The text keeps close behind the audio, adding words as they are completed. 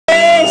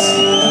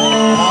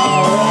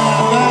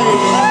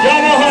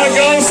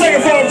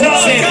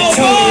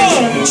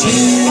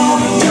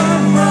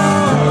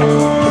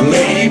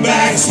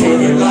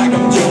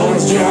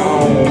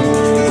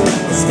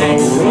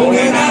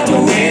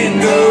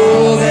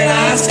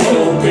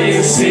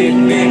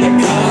sitting in the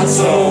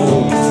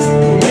console.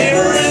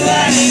 Memory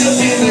light up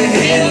in the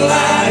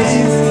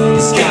headlights.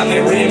 It's got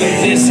me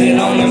reminiscing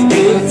on a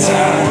good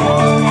time.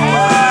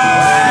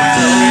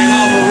 Turning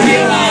off a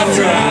real life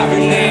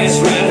driving,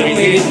 that's right, I'm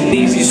hitting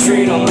easy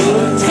street on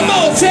the time. Come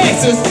on,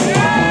 Texas!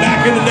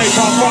 Back in the day,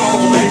 my father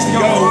was days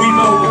ago. We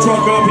load the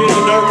truck up, hit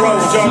the dirt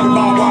road, jumping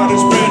by wide and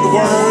spread the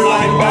word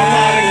like by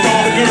night and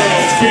call the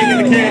girls.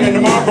 Kicking the can in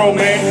the Marlboro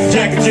man,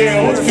 Jack and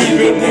Jill, what's a few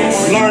good men.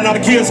 Learn how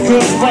to kiss,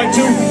 cook, fight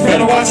too.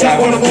 Better watch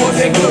out when the boys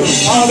they blue.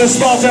 All this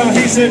small town,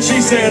 he said, she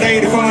said,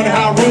 ain't it funny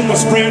how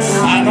rumors spread?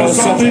 I know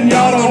something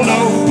y'all don't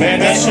know. Man,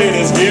 that shit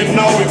is getting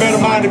old. We better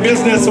mind your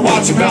business and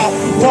watch your mouth.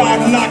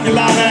 Pride and knock your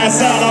loud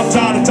ass out. I'm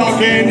tired of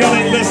talking. Y'all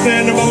ain't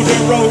listening to Mojo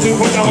Road to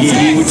put on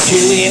you were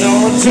chilling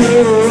on a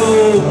dirt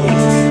road,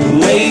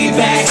 way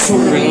back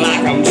swerving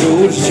like I'm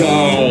George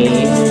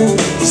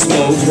Jones.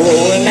 Smoke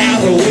rolling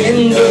out the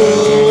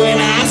window and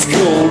ice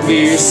cold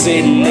beer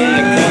sitting in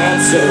the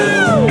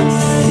console.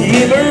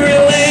 Memory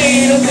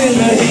lane up in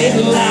the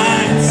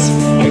headlights,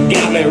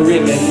 got me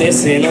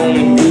reminiscing on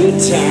a good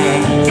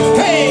time.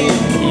 Hey,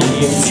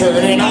 you're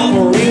turning off a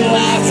real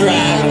life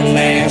driving,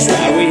 that's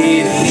right, we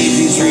hit an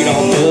easy street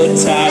on the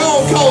top.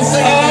 Oh, Colt,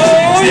 sing it.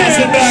 Yeah.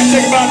 Sit back,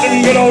 think about them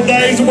good old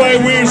days, the way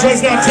we was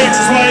raising our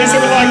Texas ways.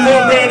 It was like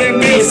cornbread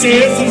and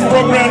biscuits. It's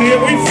broke around here,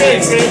 we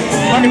fix it.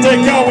 I can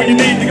take y'all where you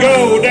need to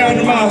go, down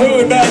to my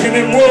hood, back in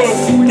them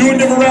woods. Doing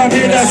them around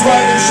here, that's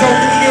right, it's show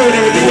we do it,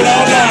 and we do it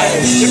all night.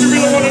 If you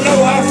really want to know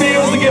how it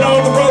feels to get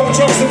on the road with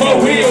trucks and four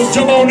wheels,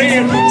 jump on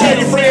in, tell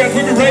your friends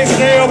we be raising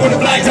hell with a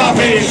black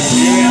top head.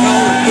 Getting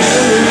on the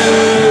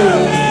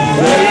road,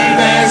 way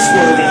back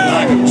swerving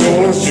like a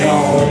George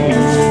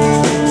Jones.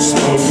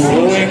 Smoke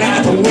rolling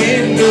out the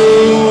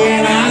window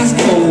and ice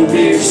cold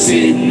beer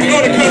sitting in the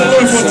Go to cut it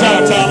loose one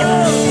time,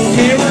 Tyler.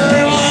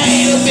 Memory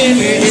light up in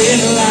the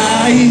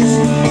headlights,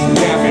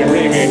 got me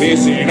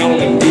reminiscing on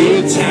a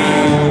good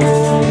time.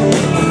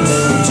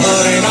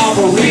 Turning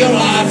off a real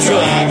life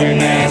driving,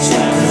 that's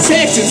right.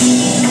 Texas!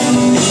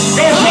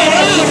 Go play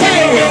that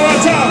one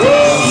time.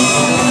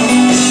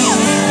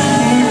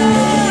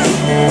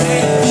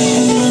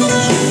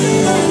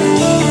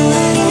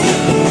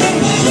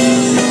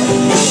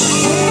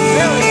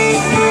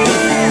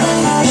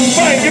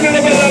 Fine, give me a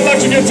little bit of that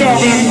electric guitar,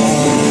 man.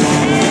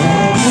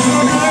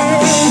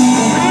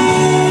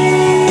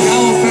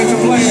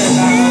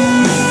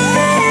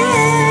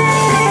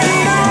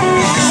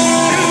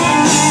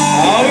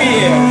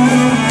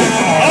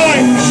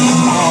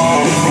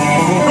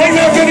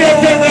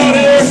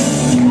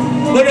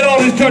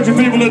 Country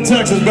people in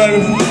Texas, baby.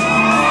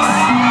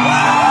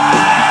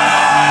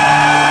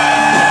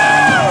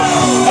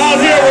 Out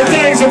here where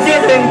things are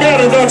bigger and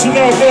better, don't you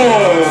know,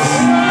 boys?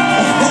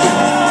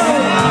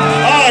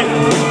 Alright,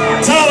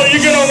 Tyler, you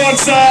get on one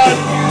side.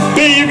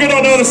 B, you get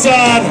on the other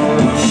side.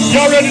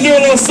 Y'all ready to do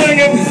a little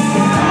singing?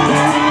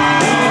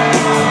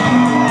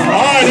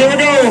 Alright, here we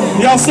go.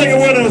 Y'all singing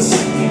with us.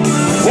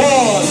 1,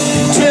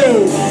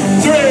 2,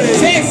 3.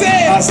 Texas!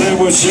 I said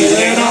we're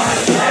chilling on.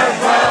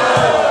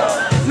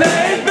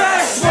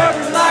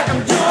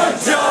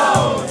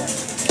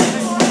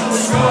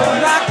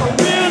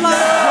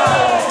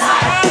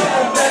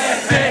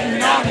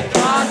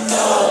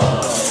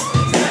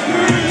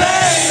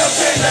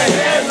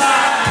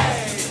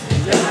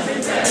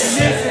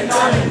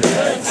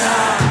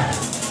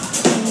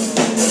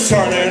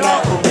 Turning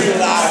off a real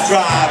life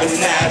driving,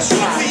 that's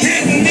right.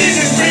 Hitting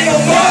easy street on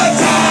one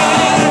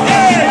time.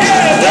 Yeah,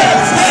 yeah,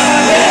 let's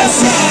ride,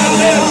 let's ride,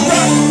 let's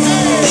ride.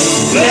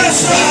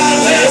 Let's ride,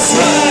 let's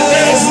ride,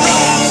 let's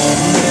ride.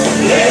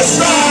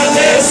 Let's ride,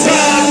 let's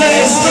ride,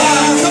 let's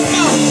ride. Come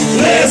on.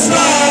 Let's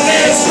ride,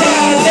 let's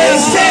ride,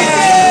 let's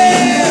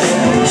ride.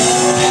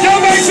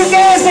 Y'all make some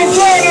noise for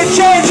Florida,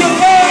 Georgia,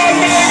 man,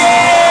 baby.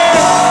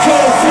 Come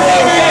on,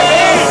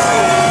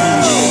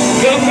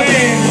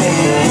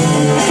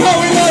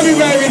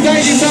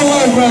 thank you so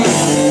much, brother.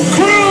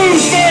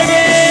 Cruise,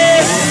 baby!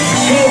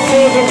 Go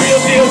for the real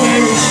deal,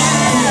 baby.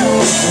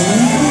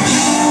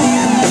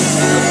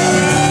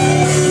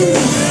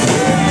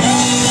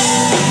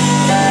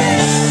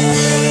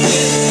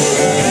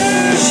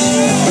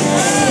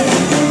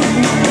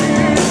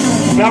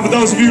 Now, for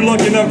those of you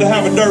lucky enough to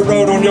have a dirt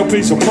road on your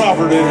piece of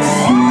property, if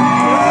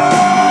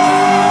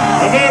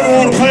they ever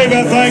want to pay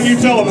that thing, you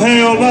tell them,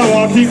 hell no,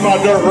 I'll keep my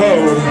dirt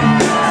road.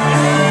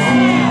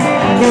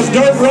 Because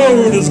dirt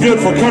road is good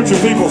for country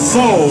people's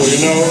soul,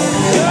 you know.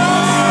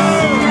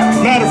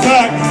 Matter of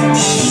fact,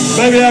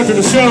 maybe after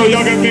the show,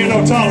 y'all got me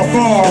and Tyler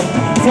Farr,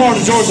 Florida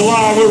Georgia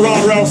line. We'll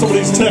ride around some of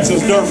these Texas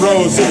dirt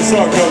roads till the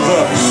sun comes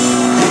up.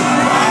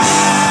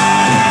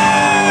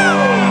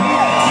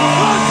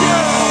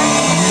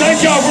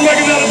 Thank y'all for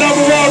making that a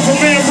 #1 for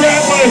me.